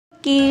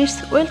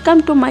Kids,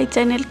 welcome to my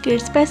channel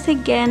kids पैसे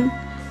ज्ञान।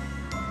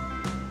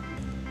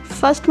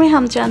 First में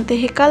हम जानते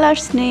हैं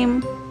colours name.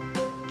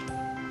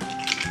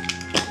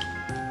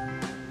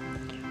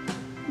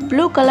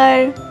 Blue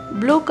colour,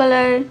 blue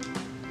colour.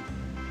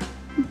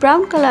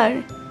 Brown colour,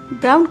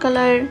 brown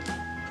colour.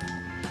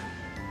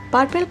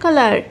 Purple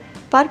colour,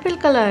 purple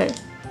colour.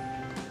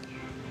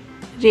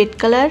 Red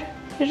colour,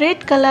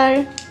 red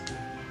colour.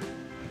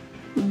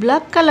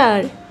 Black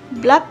colour,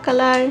 black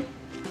colour.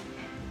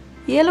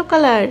 Yellow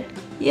colour,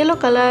 yellow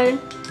colour.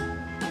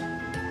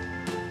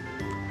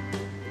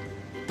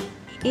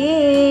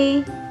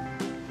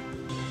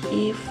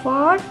 A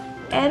for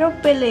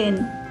aeroplane.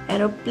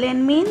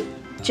 Aeroplane mean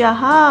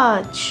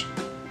जहाज।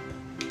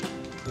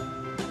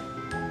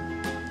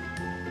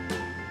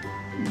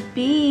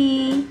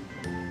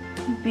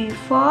 B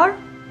for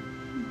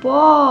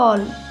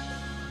ball.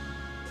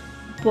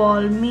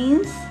 Ball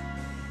means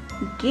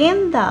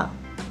गेंदा।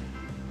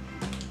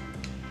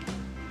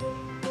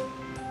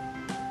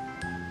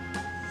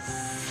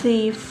 C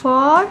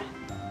for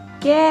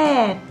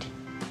cat.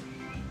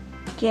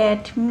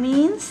 Cat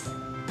means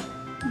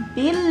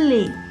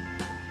बिल्ली।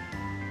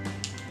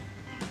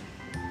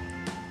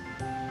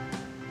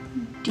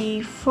 D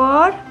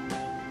for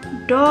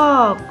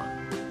dog.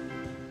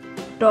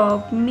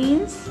 Dog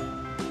means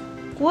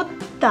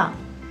कुत्ता।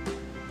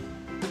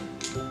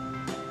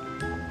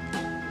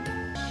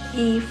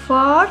 E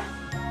for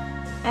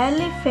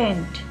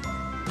elephant.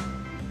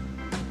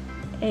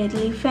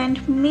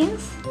 Elephant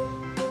means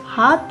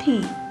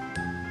हाथी।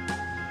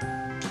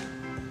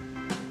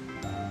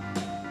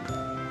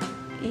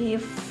 A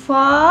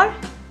for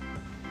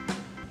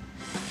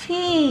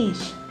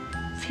fish.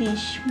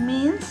 Fish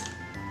means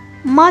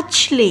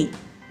मछली।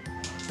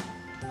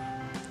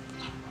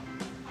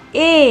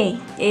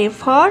 A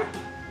for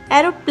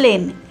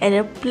aeroplane.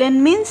 Aeroplane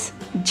means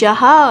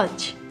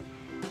जहाज।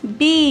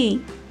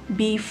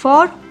 B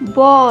for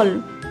ball.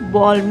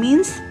 Ball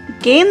means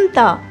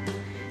गेंदा।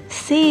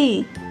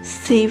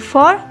 C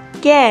for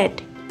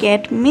cat.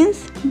 Cat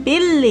means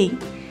बिल्ली।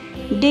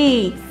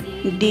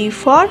 D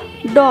for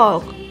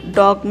dog.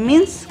 Dog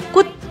means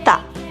कुत्ता।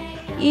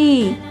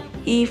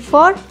 E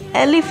for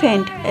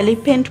elephant.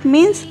 Elephant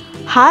means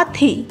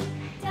हाथी।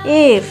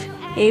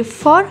 F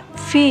for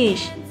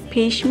fish.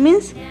 Fish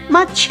means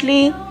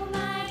मछली।